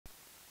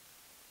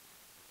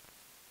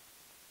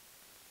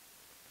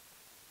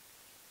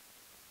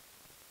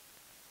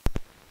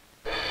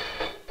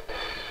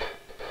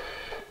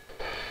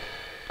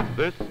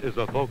This is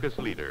a focus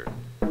leader.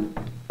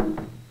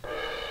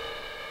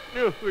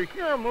 Do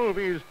your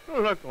movies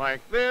look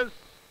like this?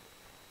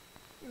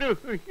 Do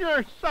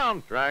your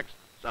soundtracks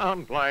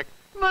sound like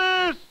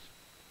this?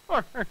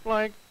 Or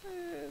like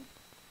this?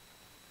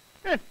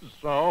 If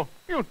so,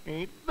 you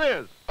need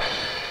this.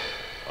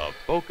 A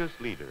focus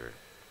leader.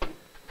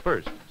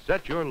 First,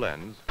 set your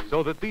lens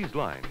so that these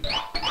lines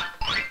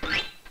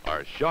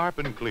are sharp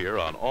and clear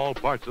on all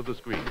parts of the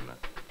screen.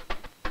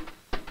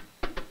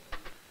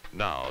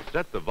 Now,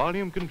 set the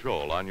volume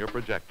control on your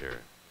projector.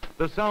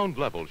 The sound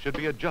level should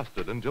be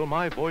adjusted until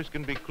my voice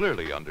can be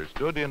clearly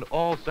understood in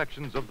all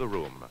sections of the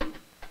room.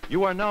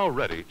 You are now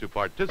ready to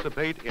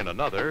participate in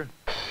another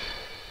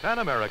Pan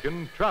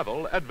American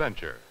travel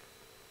adventure.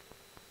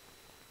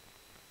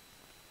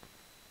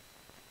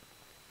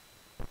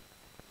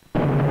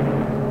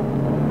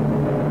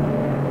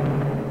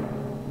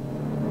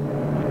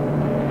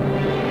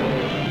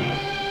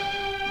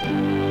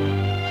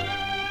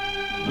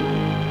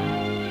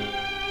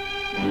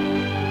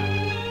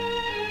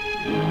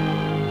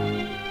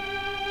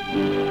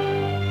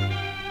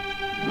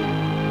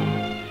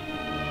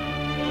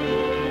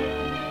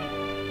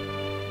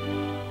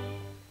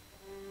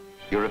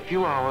 You're a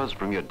few hours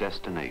from your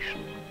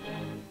destination,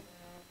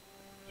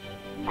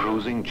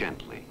 cruising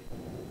gently.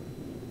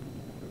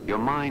 Your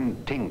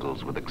mind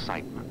tingles with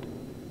excitement.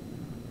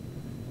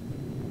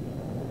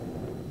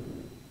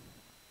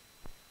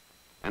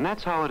 And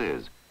that's how it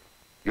is.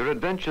 Your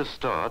adventure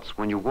starts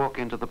when you walk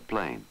into the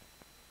plane.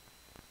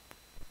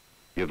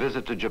 Your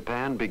visit to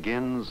Japan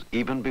begins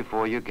even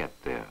before you get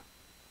there.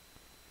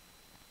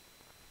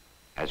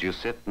 As you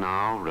sit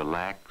now,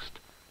 relaxed,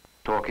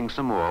 talking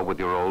some more with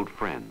your old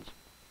friends.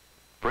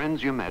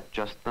 Friends you met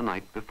just the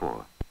night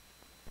before.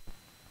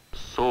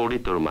 So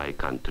little my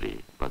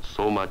country, but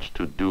so much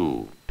to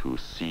do, to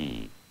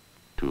see,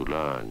 to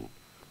learn.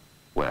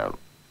 Well,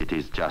 it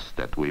is just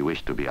that we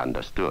wish to be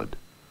understood.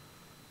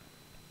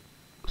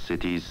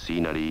 Cities,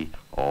 scenery,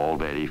 all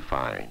very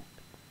fine,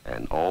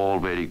 and all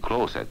very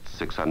close at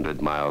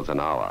 600 miles an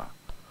hour.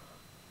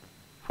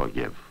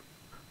 Forgive.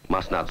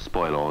 Must not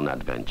spoil own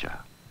adventure.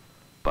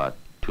 But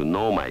to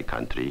know my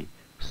country,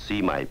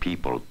 see my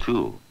people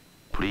too,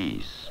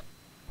 please.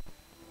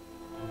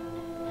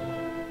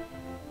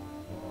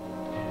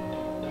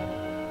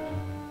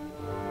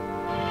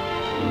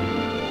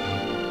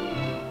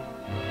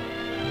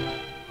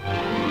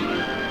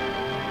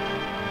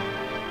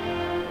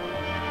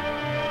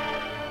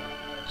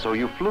 So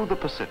you flew the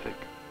Pacific.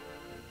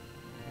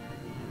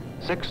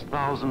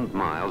 6,000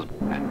 miles,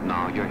 and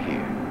now you're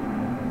here.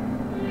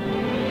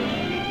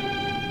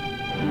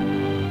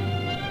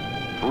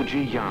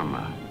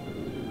 Fujiyama,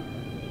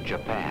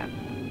 Japan.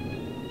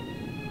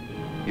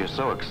 You're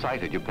so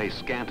excited you pay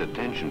scant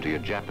attention to your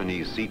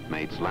Japanese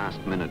seatmate's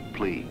last-minute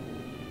plea.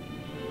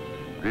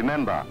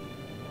 Remember,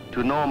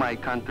 to know my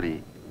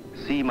country,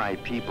 see my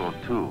people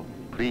too,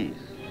 please.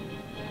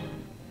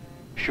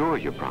 Sure,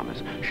 you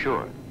promise,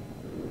 sure.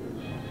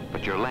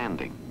 But you're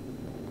landing.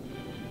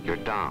 You're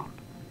down.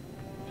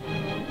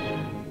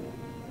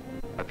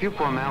 A few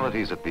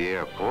formalities at the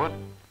airport,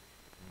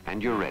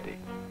 and you're ready.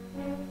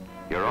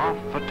 You're off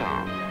for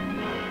town,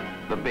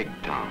 the big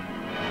town.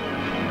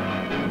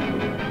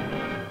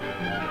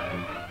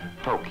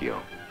 Tokyo.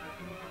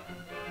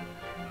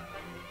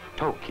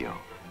 Tokyo.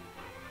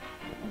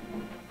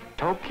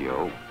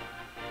 Tokyo?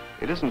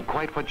 It isn't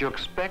quite what you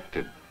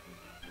expected.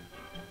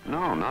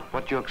 No, not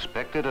what you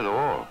expected at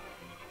all.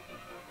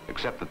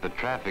 Except that the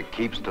traffic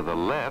keeps to the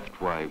left,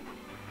 why,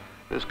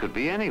 this could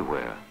be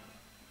anywhere.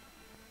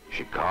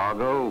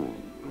 Chicago,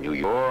 New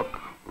York,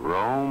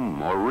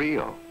 Rome, or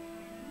Rio.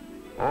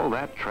 All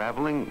that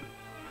traveling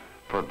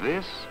for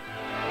this?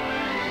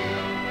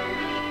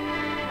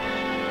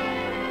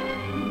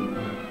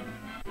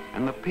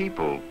 And the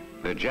people,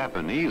 they're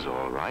Japanese,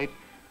 all right,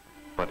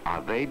 but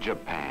are they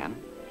Japan?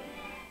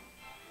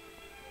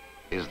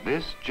 Is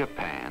this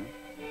Japan?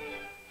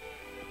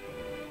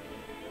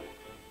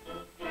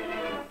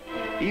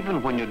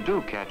 Even when you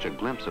do catch a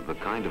glimpse of the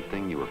kind of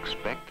thing you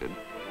expected,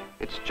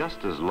 it's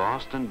just as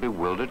lost and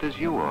bewildered as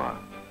you are.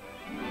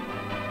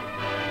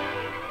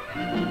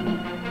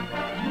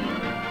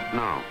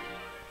 No.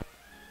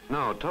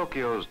 No,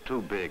 Tokyo's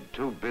too big,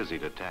 too busy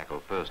to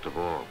tackle first of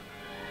all.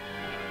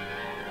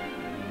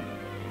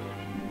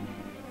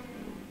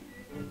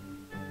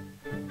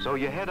 So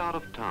you head out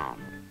of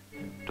town,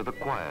 to the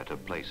quieter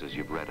places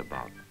you've read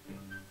about,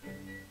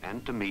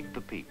 and to meet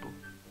the people.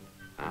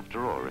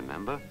 After all,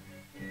 remember?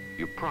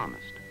 You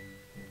promised.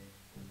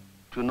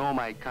 To know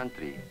my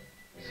country,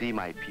 see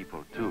my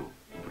people too,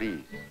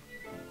 please.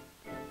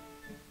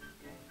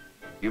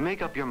 You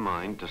make up your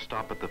mind to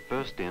stop at the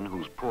first inn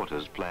whose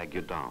porters flag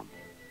you down.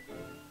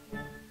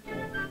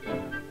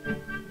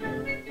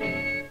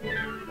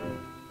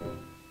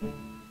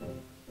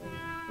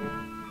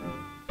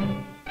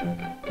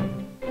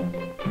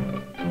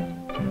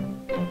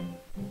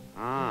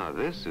 Ah,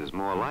 this is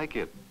more like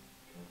it.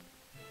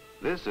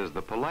 This is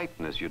the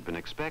politeness you'd been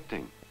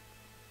expecting.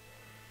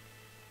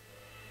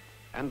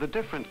 And the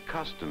different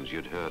customs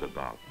you'd heard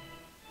about.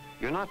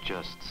 You're not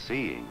just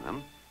seeing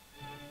them,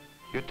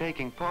 you're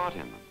taking part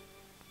in them.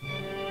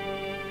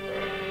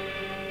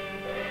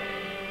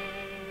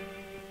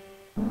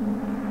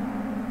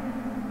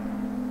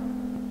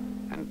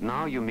 And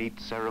now you meet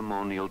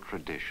ceremonial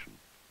tradition.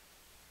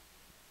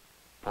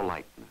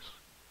 Politeness.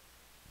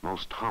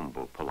 Most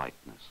humble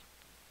politeness.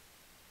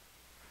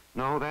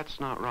 No, that's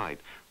not right.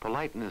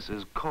 Politeness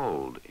is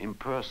cold,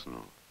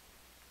 impersonal.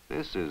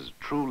 This is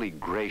truly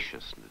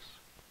graciousness.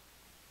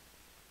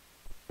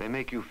 They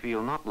make you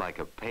feel not like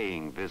a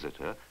paying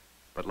visitor,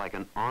 but like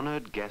an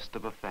honored guest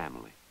of a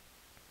family.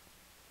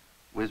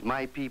 With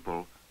my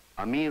people,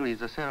 a meal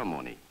is a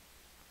ceremony.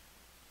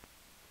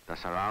 The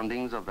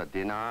surroundings of the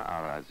dinner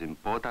are as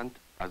important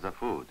as the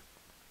food.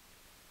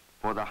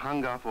 For the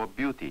hunger for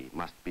beauty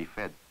must be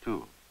fed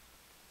too.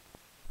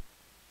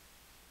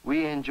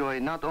 We enjoy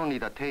not only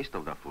the taste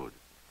of the food,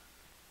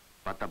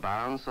 but the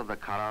balance of the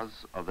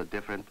colors of the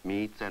different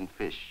meats and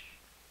fish.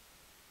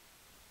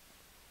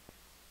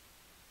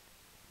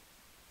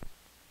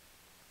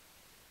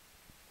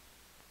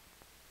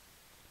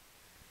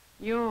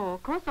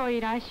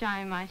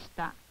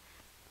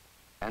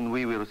 And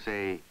we will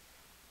say,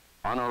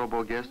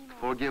 honorable guest,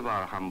 forgive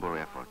our humble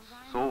efforts,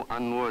 so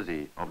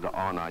unworthy of the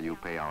honor you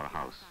pay our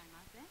house.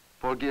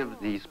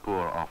 Forgive these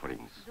poor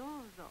offerings.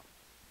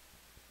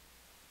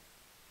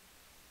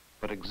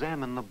 But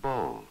examine the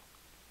bowl.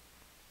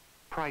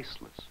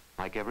 Priceless,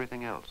 like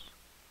everything else.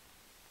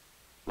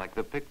 Like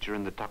the picture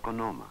in the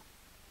tokonoma.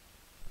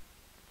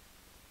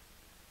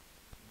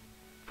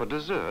 For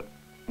dessert,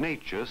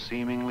 nature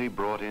seemingly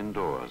brought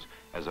indoors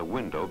as a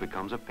window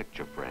becomes a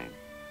picture frame.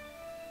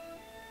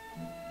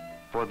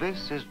 For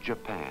this is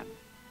Japan,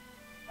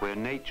 where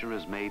nature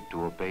is made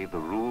to obey the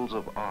rules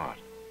of art,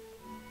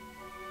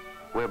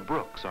 where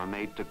brooks are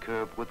made to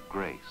curve with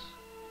grace,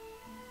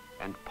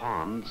 and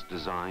ponds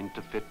designed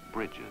to fit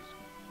bridges.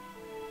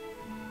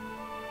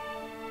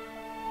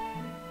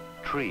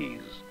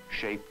 Trees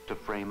shaped to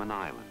frame an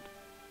island,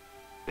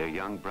 their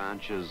young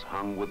branches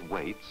hung with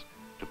weights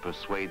to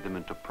persuade them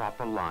into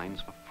proper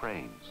lines for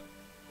frames.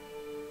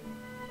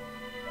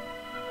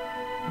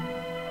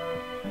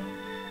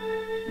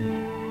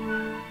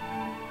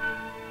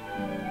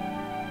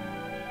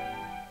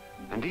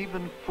 And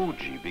even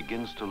Fuji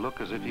begins to look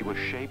as if he was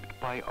shaped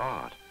by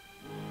art.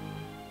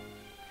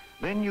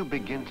 Then you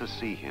begin to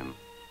see him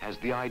as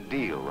the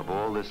ideal of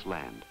all this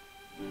land.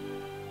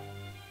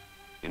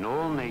 In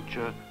all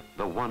nature,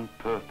 the one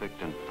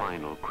perfect and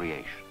final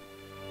creation.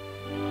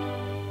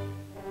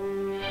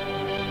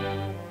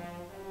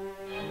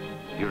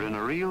 You're in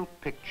a real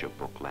picture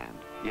book land,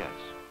 yes.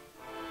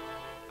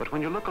 But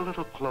when you look a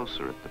little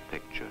closer at the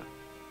picture,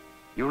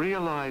 you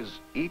realize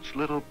each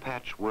little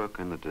patchwork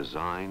in the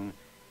design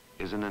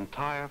is an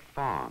entire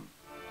farm.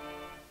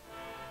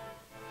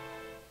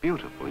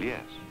 Beautiful,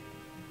 yes.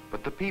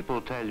 But the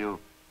people tell you,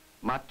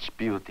 much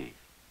beauty,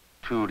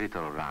 too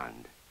little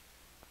land.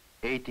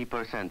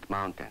 80%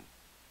 mountain,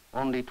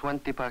 only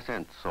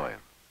 20% soil.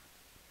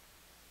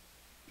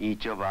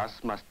 Each of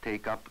us must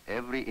take up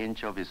every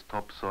inch of his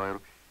topsoil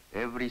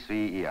every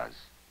 3 years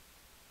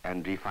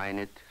and refine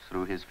it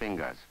through his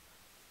fingers.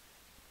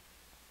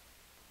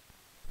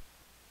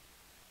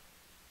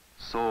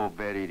 So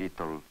very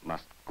little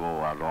must go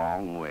a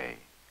long way.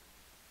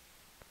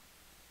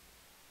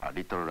 A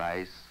little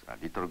rice, a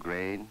little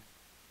grain,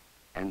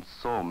 and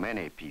so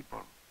many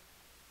people.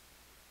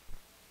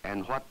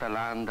 And what the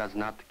land does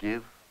not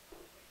give,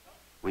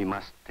 we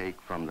must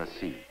take from the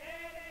sea.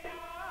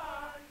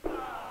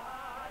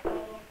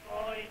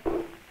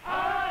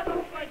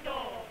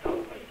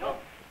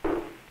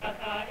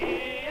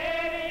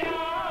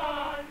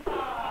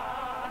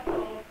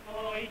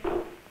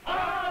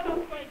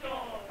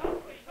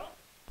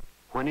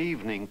 When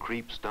evening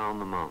creeps down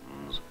the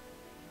mountains,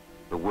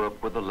 the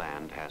work with the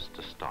land has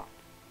to stop.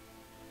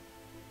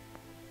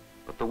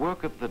 But the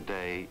work of the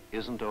day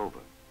isn't over.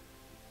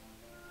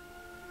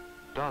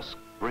 Dusk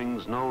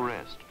brings no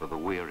rest for the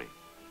weary.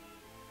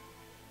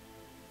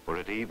 For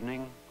at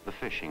evening, the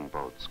fishing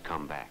boats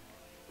come back.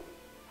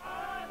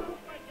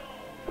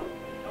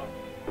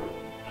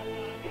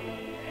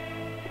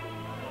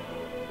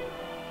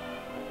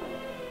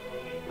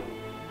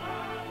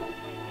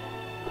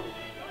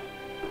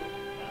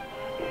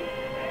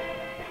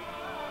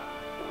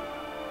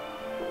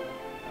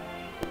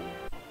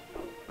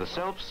 The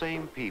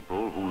self-same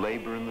people who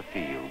labor in the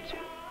fields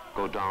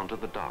go down to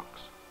the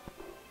docks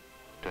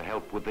to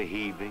help with the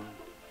heaving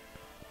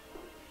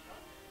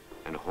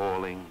and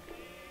hauling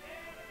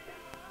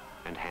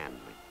and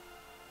handling.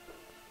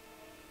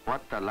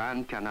 What the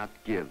land cannot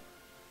give,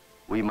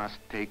 we must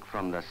take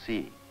from the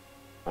sea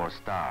or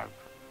starve.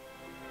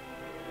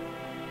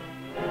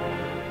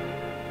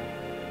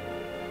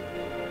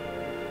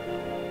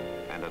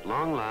 And at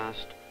long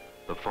last,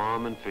 the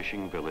farm and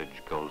fishing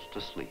village goes to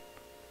sleep.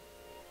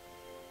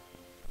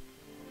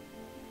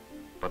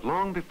 But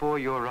long before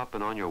you're up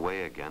and on your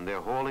way again,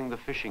 they're hauling the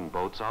fishing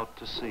boats out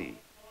to sea.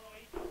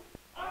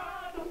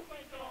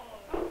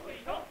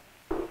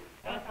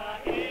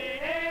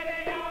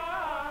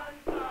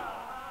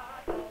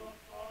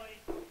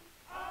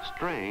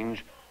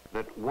 strange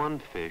that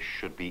one fish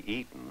should be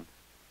eaten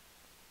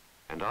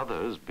and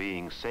others,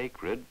 being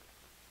sacred,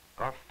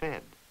 are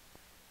fed.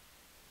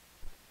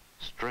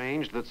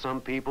 Strange that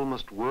some people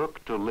must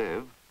work to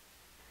live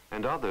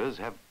and others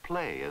have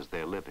play as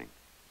their living.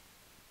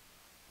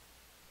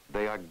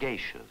 They are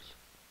geishas.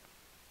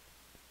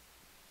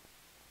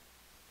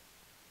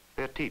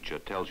 Their teacher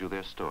tells you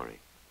their story.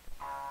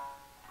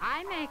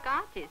 I make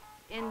artists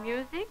in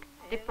music,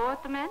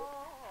 deportment,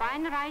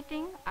 fine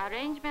writing,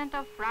 arrangement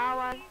of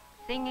flowers,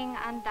 singing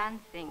and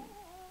dancing.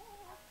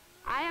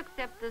 I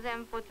accept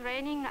them for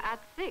training at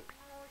 6.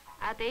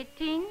 At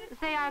 18,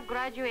 they are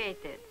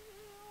graduated.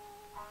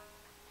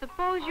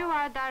 Suppose you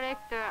are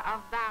director of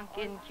bank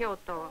in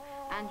Kyoto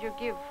and you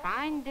give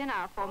fine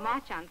dinner for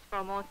merchants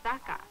from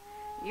Osaka.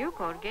 You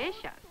call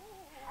geishas.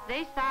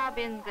 They serve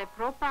in the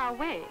proper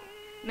way,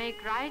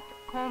 make right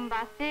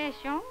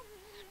conversation,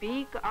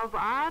 speak of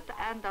art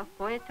and of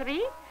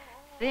poetry,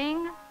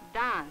 sing,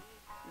 dance.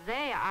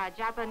 They are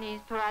Japanese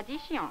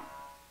tradition.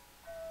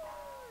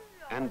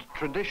 And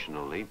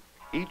traditionally,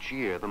 each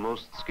year the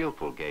most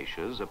skillful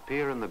geishas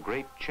appear in the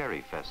great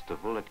cherry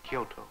festival at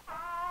Kyoto.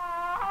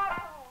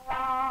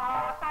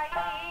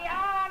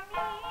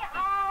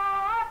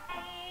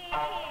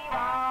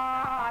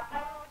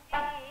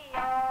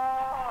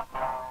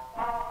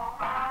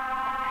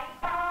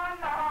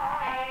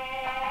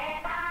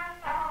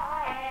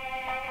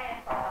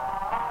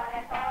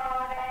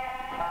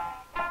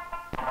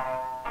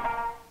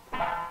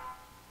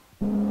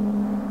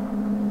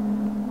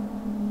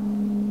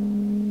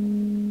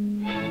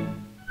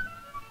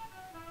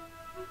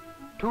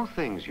 Two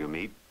things you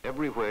meet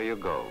everywhere you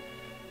go: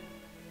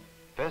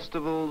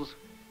 festivals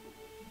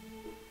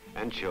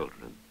and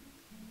children.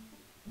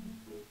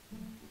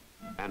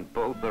 And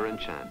both are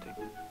enchanting.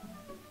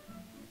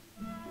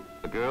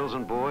 The girls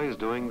and boys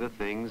doing the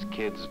things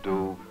kids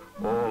do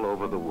all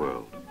over the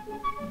world.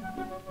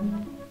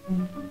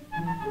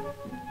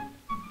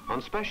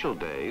 On special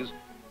days,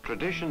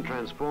 tradition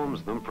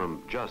transforms them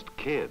from just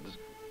kids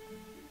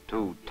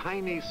to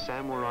tiny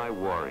samurai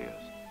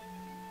warriors,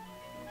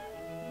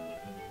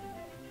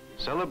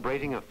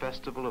 celebrating a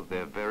festival of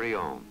their very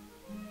own.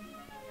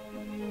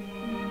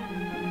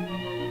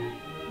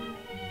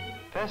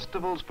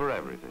 Festivals for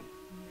everything.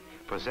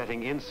 For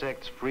setting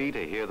insects free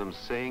to hear them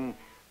sing,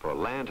 for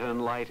lantern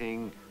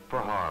lighting, for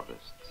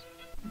harvests.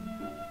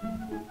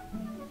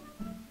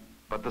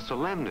 But the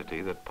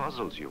solemnity that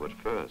puzzles you at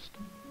first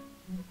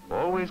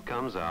always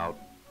comes out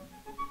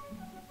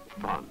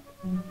fun.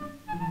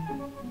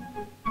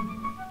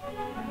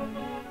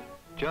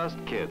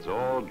 Just kids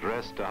all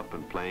dressed up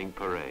and playing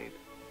parade,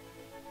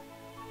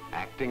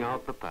 acting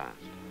out the past,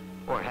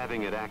 or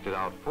having it acted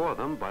out for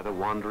them by the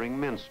wandering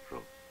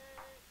minstrel,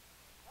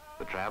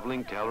 the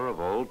traveling teller of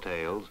old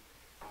tales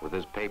with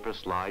his paper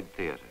slide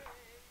theater.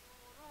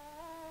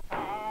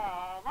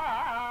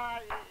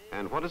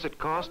 And what does it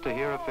cost to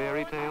hear a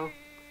fairy tale?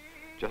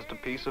 Just a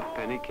piece of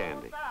penny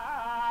candy.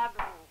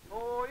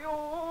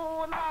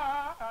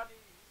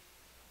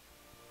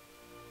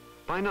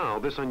 By now,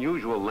 this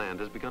unusual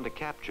land has begun to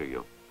capture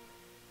you.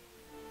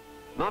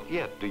 Not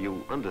yet do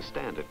you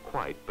understand it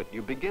quite, but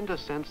you begin to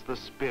sense the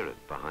spirit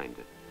behind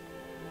it.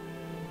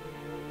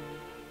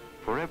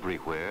 For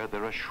everywhere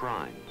there are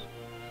shrines,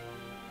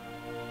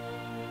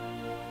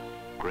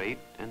 great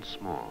and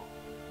small,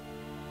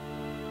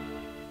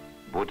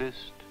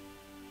 Buddhist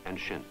and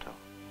Shinto.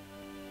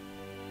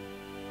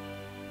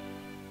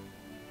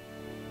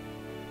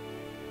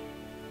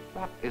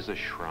 What is a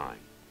shrine?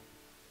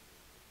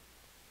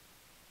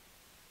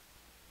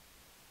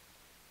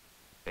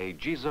 A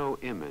Jizo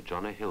image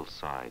on a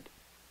hillside,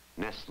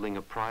 nestling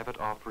a private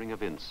offering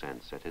of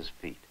incense at his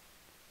feet.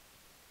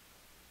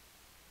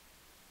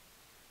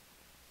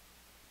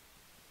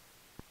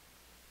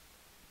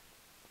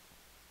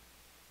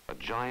 A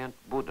giant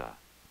Buddha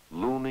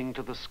looming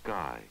to the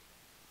sky,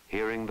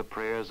 hearing the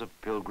prayers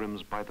of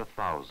pilgrims by the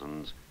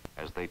thousands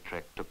as they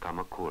trek to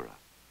Kamakura.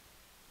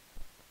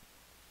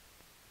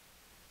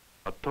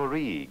 A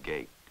Torii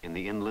Gate in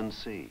the Inland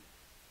Sea,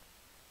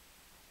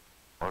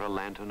 or a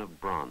lantern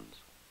of bronze.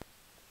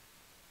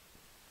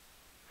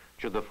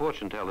 Should the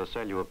fortune teller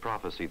sell you a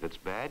prophecy that's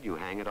bad, you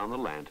hang it on the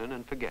lantern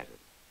and forget it.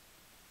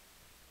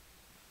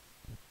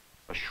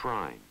 A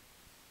shrine,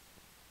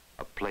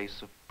 a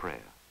place of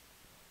prayer.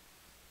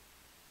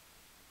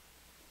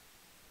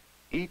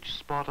 Each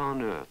spot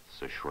on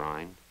earth's a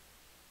shrine.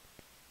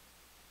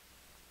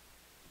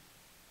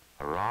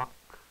 A rock,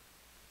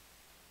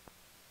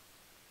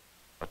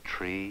 a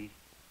tree,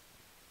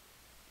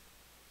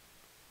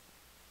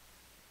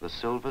 the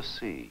silver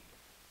sea.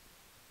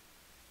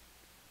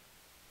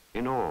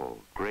 In all,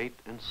 great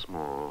and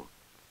small,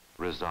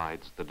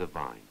 resides the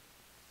divine.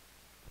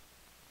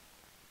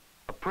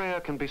 A prayer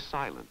can be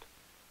silent.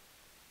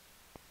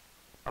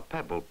 A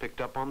pebble picked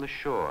up on the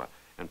shore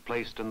and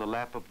placed in the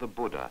lap of the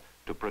Buddha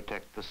to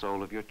protect the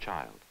soul of your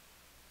child.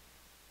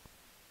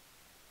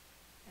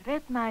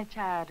 Let my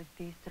child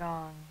be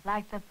strong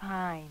like the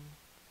pine,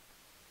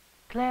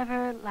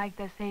 clever like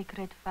the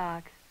sacred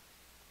fox,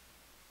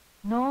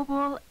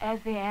 Noble as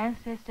the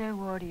ancestor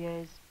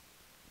warriors,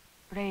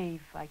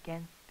 brave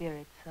against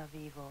spirits of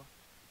evil.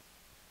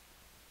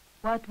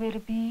 What will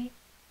be,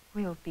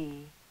 will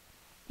be.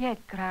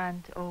 Yet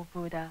grant, O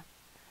Buddha,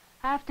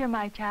 after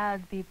my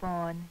child be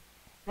born,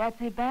 that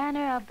the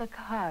banner of the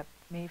carp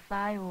may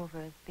fly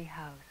over the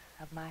house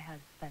of my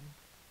husband.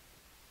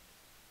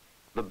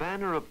 The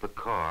banner of the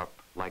carp,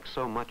 like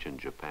so much in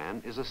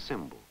Japan, is a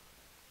symbol.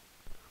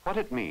 What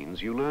it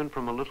means, you learn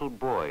from a little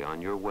boy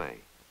on your way.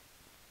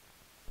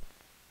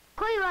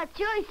 恋は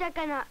強い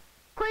魚。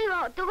恋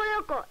は男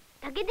の子。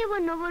竹でも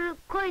登る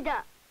恋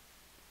だ。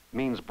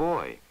 Means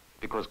boy,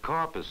 because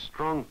carp is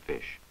strong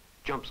fish,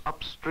 jumps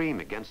upstream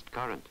against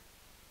current.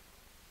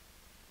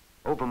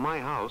 Over my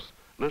house,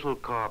 little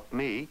carp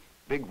me,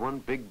 big one,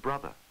 big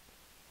brother.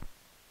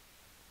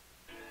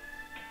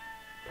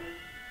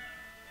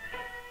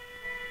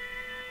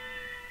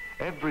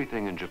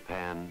 Everything in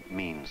Japan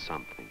means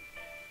something.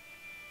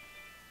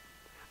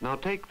 Now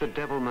take the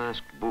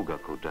devil-masked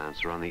Bugaku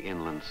Dancer on the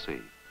Inland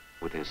Sea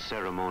with his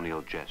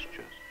ceremonial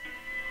gestures.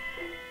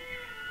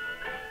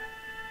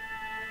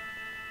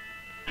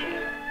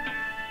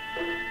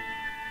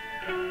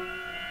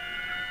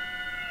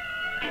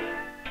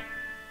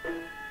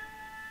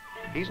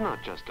 He's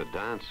not just a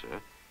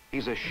dancer,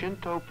 he's a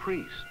Shinto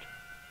priest.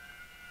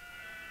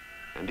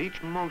 And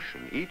each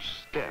motion, each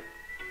step,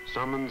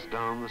 summons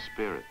down the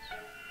spirits.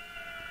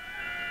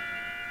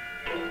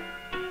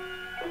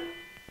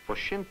 For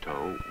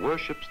Shinto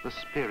worships the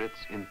spirits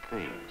in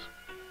things.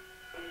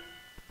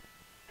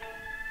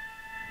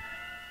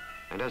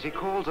 And as he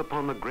calls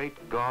upon the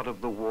great god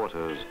of the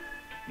waters,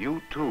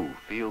 you too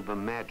feel the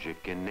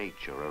magic in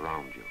nature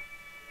around you.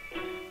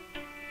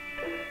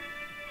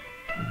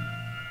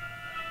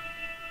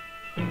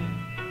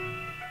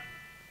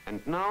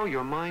 And now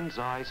your mind's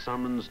eye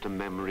summons to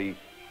memory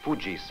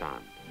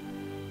Fuji-san,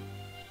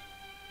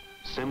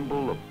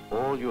 symbol of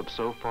all you have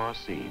so far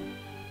seen,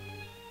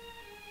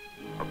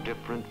 of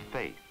different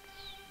faiths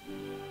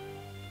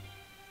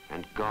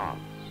and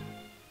gods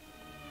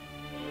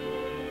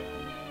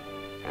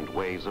and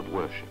ways of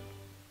worship.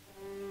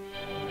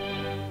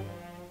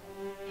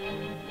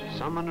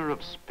 Summoner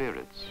of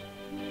spirits,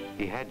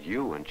 he had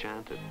you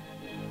enchanted.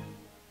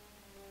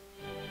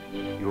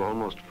 You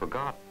almost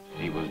forgot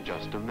he was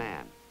just a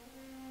man.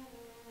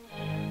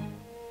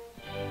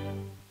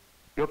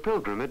 Your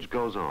pilgrimage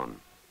goes on.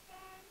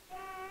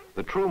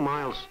 The true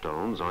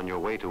milestones on your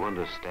way to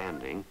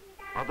understanding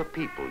are the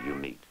people you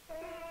meet.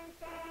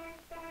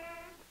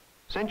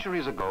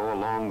 Centuries ago,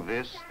 along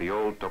this, the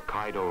old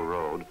Tōkaidō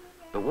Road,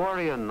 the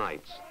warrior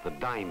knights, the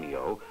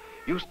daimyo,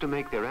 used to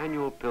make their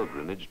annual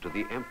pilgrimage to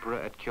the emperor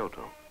at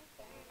Kyoto.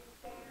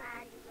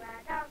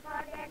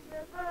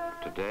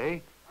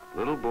 Today,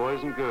 little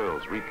boys and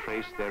girls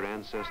retrace their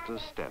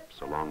ancestors' steps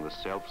along the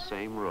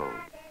self-same road.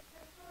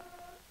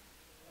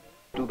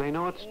 Do they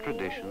know its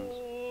traditions?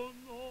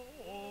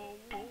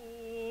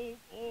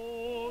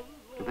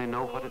 Do they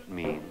know what it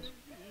means?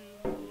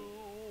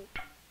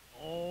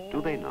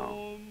 Do they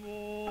know?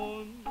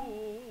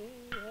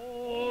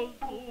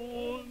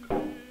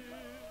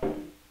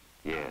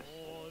 Yes,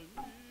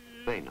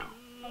 they know.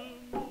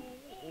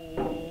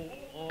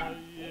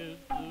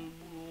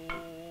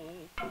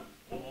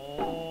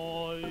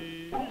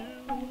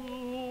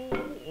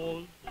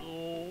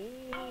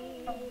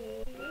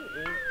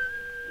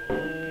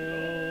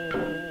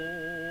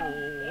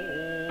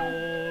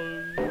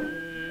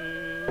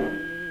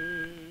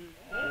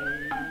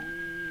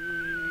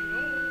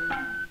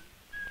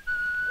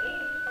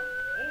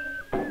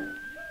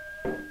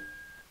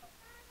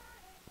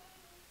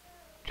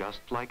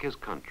 Just like his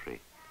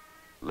country,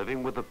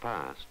 living with the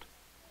past,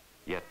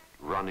 yet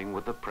running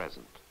with the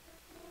present.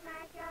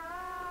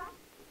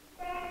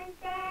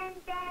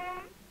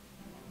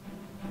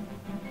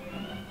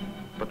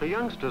 But the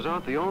youngsters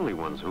aren't the only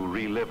ones who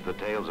relive the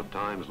tales of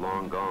times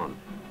long gone.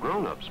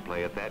 Grown-ups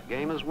play at that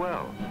game as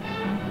well.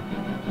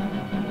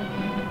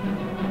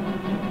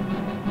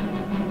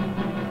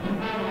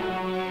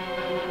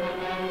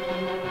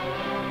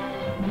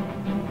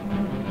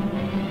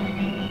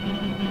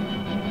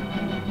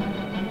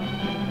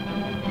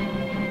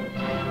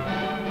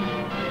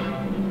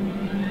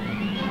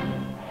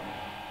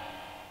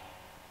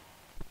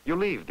 You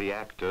leave the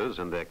actors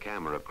and their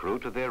camera crew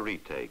to their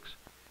retakes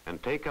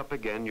and take up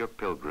again your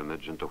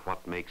pilgrimage into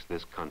what makes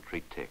this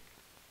country tick.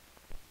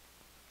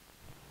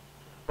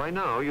 By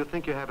now, you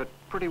think you have it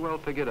pretty well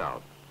figured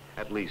out,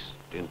 at least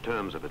in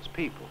terms of its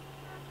people.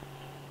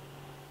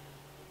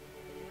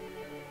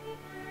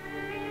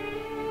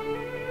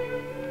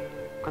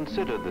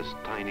 Consider this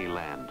tiny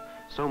land,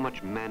 so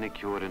much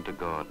manicured into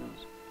gardens,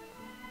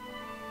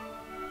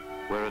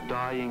 where a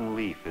dying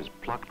leaf is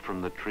plucked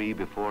from the tree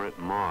before it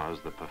mars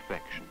the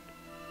perfection.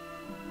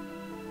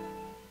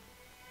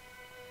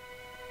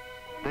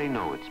 They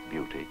know its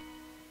beauty.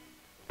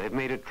 They've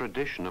made a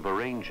tradition of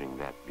arranging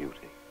that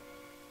beauty.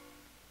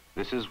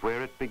 This is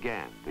where it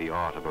began, the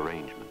art of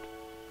arrangement.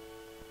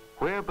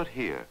 Where but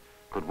here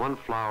could one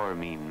flower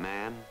mean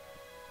man,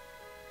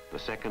 the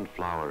second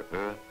flower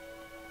earth,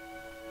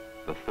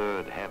 the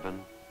third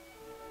heaven,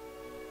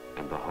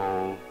 and the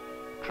whole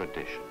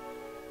tradition.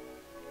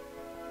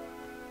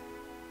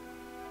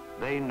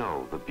 They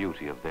know the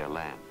beauty of their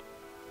land,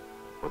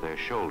 for their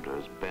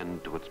shoulders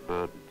bend to its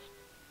burdens.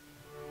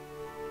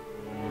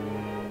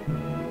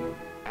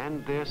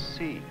 And their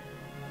sea.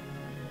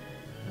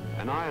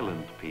 An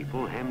island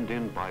people hemmed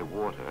in by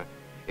water,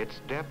 its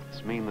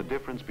depths mean the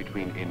difference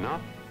between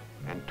enough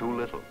and too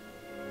little.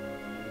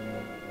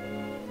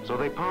 So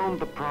they pound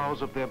the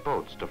prows of their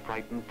boats to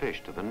frighten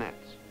fish to the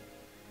nets.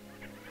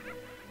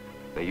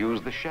 They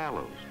use the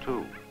shallows,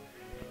 too.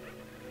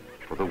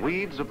 For the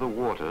weeds of the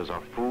waters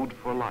are food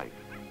for life,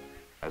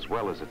 as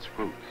well as its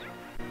fruits.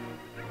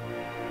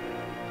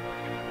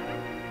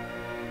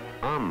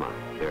 Amma,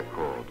 they're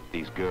called,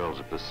 these girls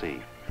of the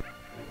sea.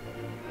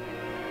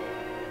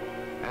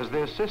 As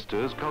their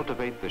sisters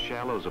cultivate the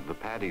shallows of the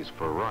paddies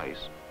for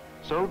rice,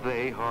 so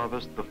they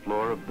harvest the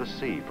floor of the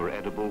sea for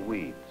edible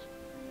weeds.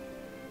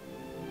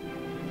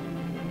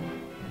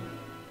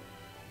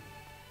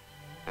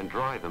 And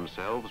dry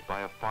themselves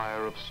by a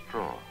fire of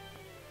straw.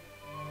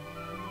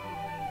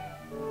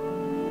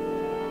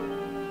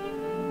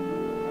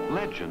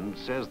 Legend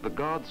says the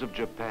gods of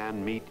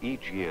Japan meet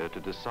each year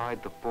to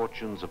decide the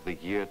fortunes of the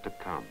year to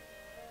come.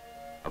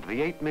 Of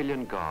the 8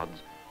 million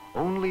gods,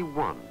 only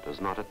one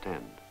does not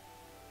attend.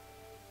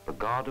 The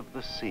god of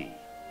the sea.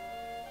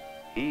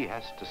 He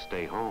has to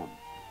stay home.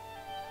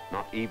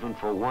 Not even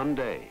for one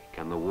day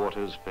can the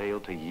waters fail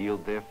to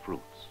yield their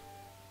fruits.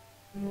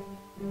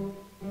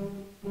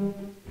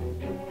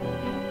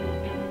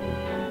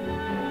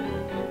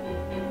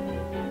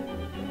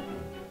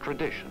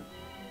 Tradition.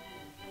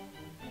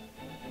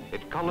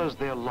 It colors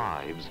their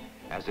lives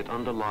as it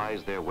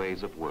underlies their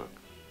ways of work.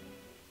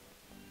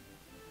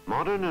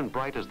 Modern and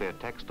bright as their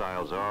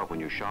textiles are when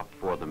you shop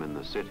for them in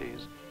the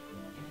cities,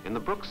 in the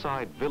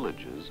brookside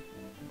villages,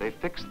 they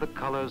fix the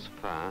colors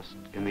fast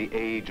in the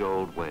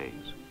age-old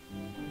ways.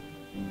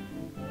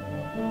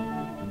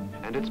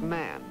 And it's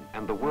man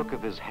and the work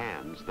of his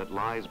hands that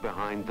lies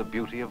behind the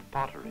beauty of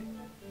pottery,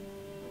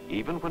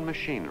 even when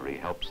machinery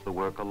helps the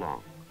work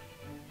along.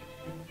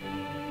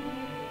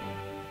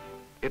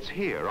 It's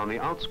here, on the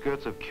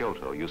outskirts of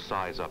Kyoto, you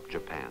size up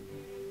Japan.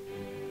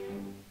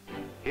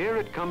 Here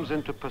it comes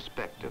into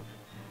perspective,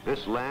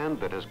 this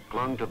land that has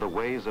clung to the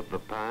ways of the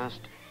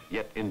past,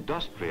 yet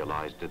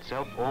industrialized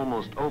itself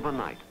almost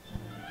overnight.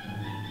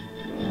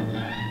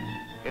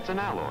 It's an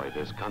alloy,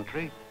 this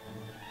country.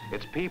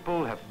 Its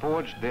people have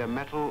forged their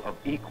metal of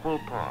equal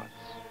parts.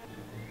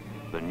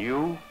 The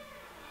new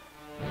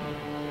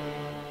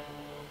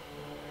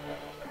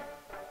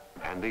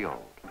and the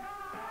old.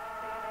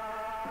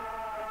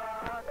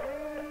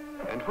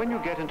 And when you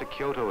get into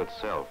Kyoto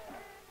itself,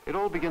 it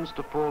all begins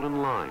to fall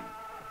in line.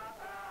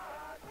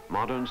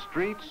 Modern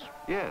streets,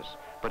 yes,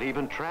 but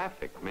even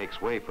traffic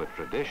makes way for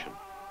tradition.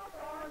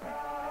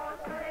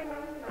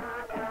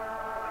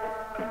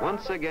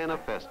 Once again a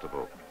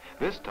festival,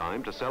 this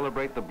time to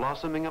celebrate the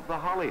blossoming of the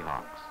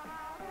hollyhocks.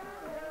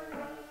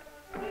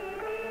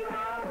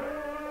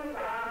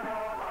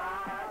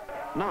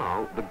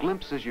 Now, the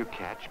glimpses you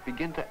catch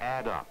begin to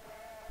add up.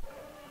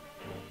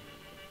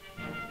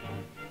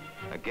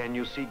 Again,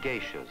 you see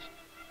geishas,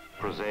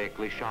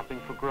 prosaically shopping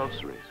for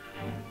groceries.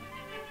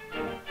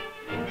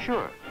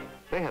 Sure,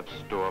 they have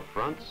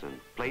storefronts and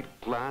plate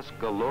glass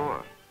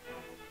galore.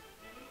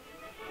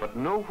 But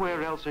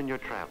nowhere else in your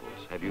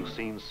travels have you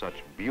seen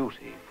such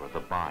beauty for the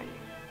buying.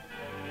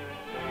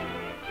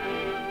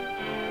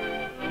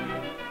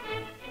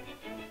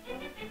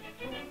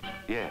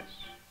 Yes,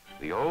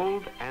 the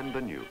old and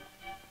the new.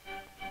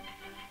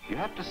 You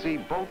have to see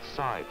both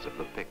sides of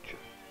the picture.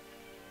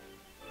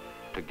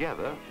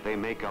 Together, they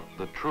make up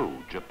the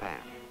true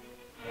Japan.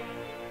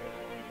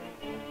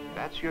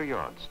 That's your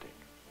yardstick.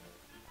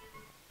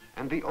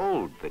 And the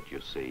old that you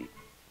see,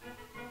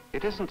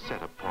 it isn't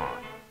set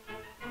apart.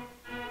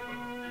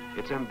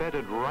 It's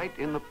embedded right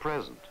in the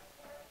present,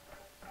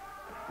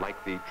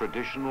 like the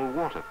traditional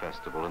water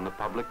festival in the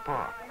public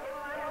park.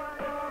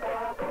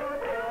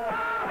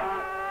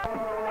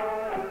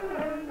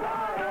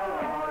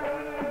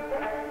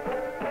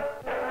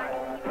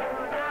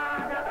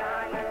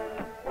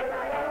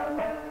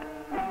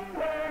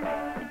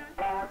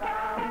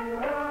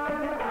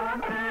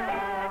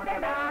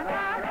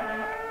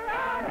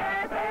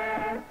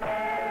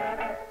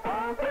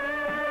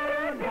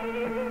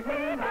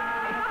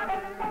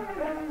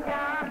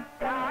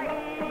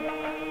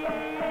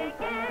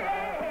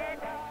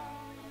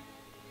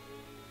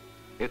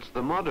 It's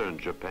the modern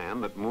Japan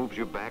that moves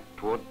you back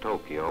toward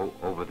Tokyo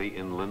over the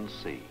inland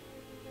sea.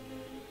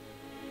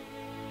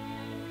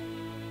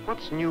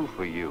 What's new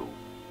for you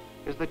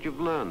is that you've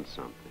learned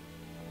something.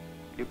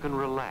 You can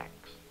relax.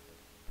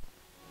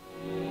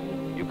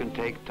 You can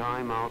take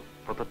time out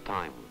for the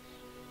timeless.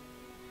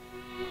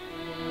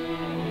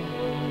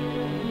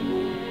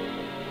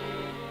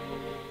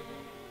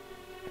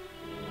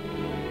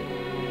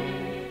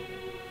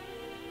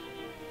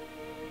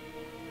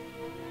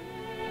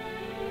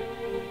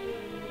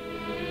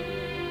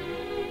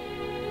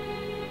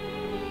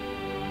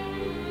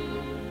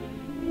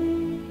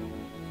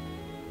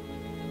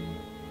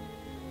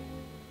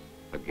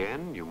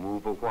 again, you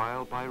move a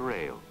while by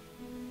rail.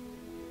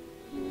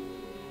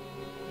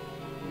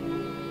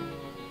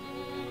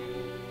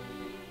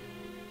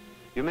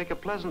 You make a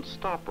pleasant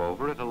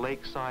stopover at a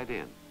lakeside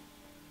inn.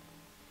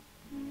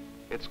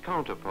 Its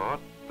counterpart,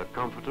 the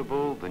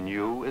comfortable, the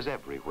new, is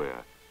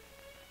everywhere.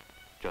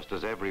 Just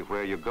as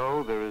everywhere you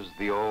go, there is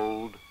the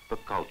old, the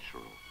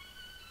cultural.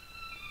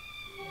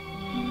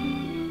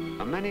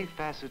 A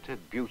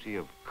many-faceted beauty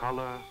of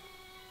color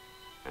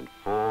and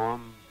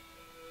form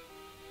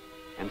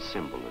and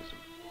symbolism.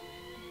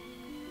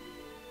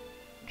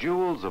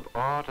 Jewels of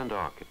art and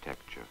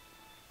architecture,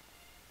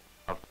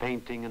 of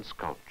painting and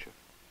sculpture.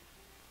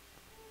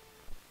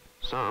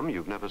 Some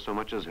you've never so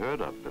much as heard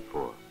of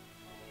before.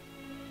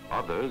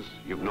 Others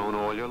you've known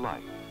all your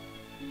life.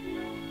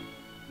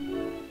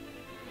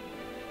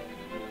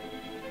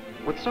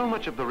 With so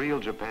much of the real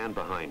Japan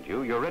behind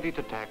you, you're ready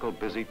to tackle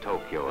busy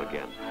Tokyo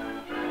again.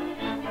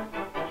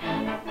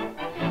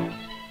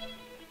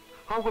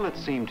 How will it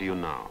seem to you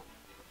now?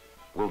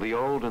 Will the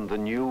old and the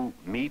new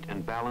meet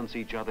and balance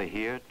each other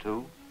here,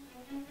 too?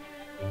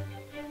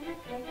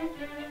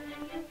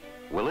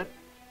 Will it?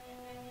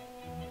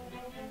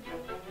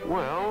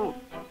 Well,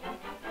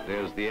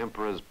 there's the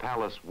Emperor's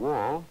Palace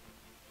Wall,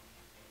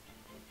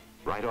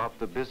 right off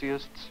the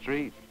busiest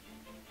street.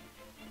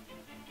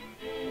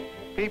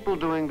 People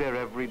doing their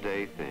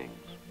everyday things,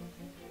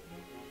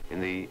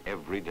 in the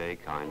everyday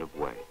kind of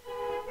way.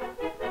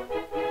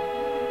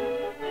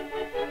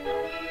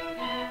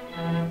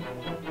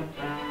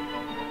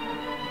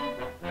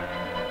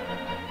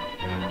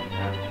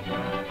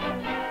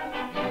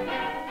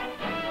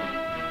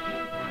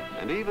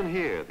 And even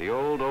here, the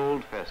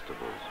old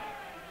festivals.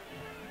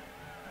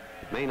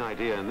 The main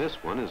idea in this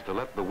one is to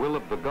let the will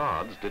of the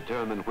gods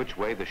determine which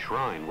way the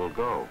shrine will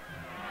go.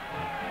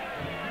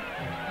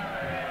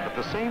 But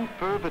the same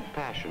fervid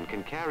passion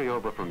can carry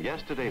over from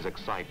yesterday's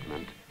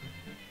excitement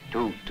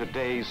to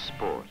today's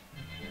sport.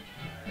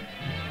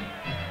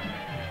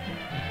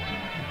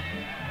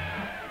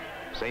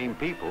 Same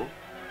people,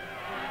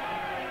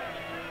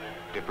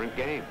 different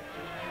game.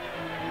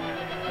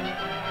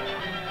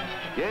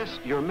 Yes,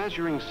 your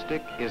measuring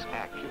stick is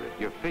accurate.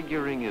 Your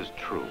figuring is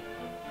true.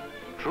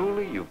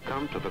 Truly, you've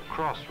come to the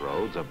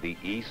crossroads of the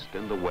East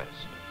and the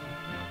West.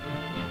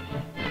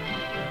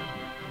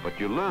 But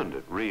you learned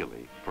it,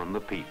 really, from the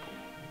people.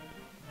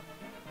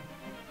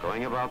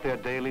 Going about their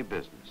daily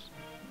business,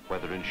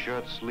 whether in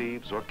shirt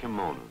sleeves or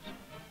kimonos,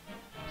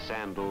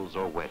 sandals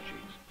or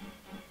wedgies.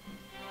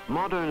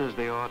 Modern as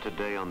they are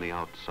today on the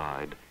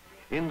outside,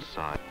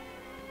 inside,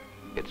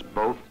 it's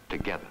both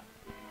together.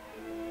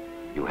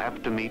 You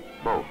have to meet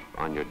both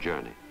on your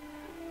journey,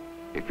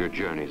 if your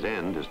journey's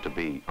end is to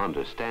be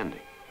understanding.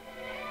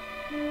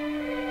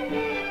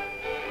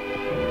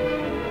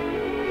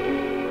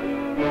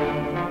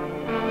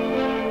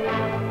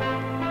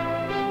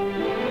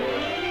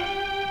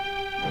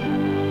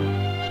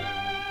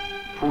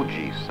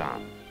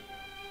 Fuji-san.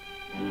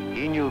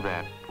 He knew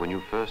that when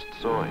you first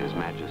saw His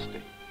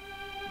Majesty.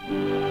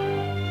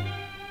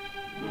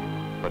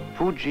 But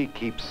Fuji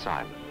keeps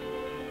silent.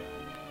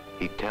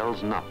 He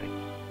tells nothing.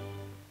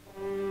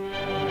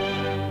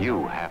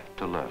 You have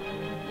to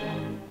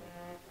learn.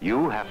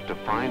 You have to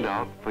find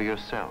out for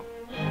yourself.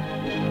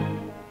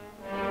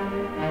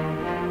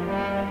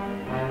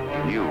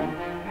 You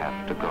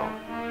have to go.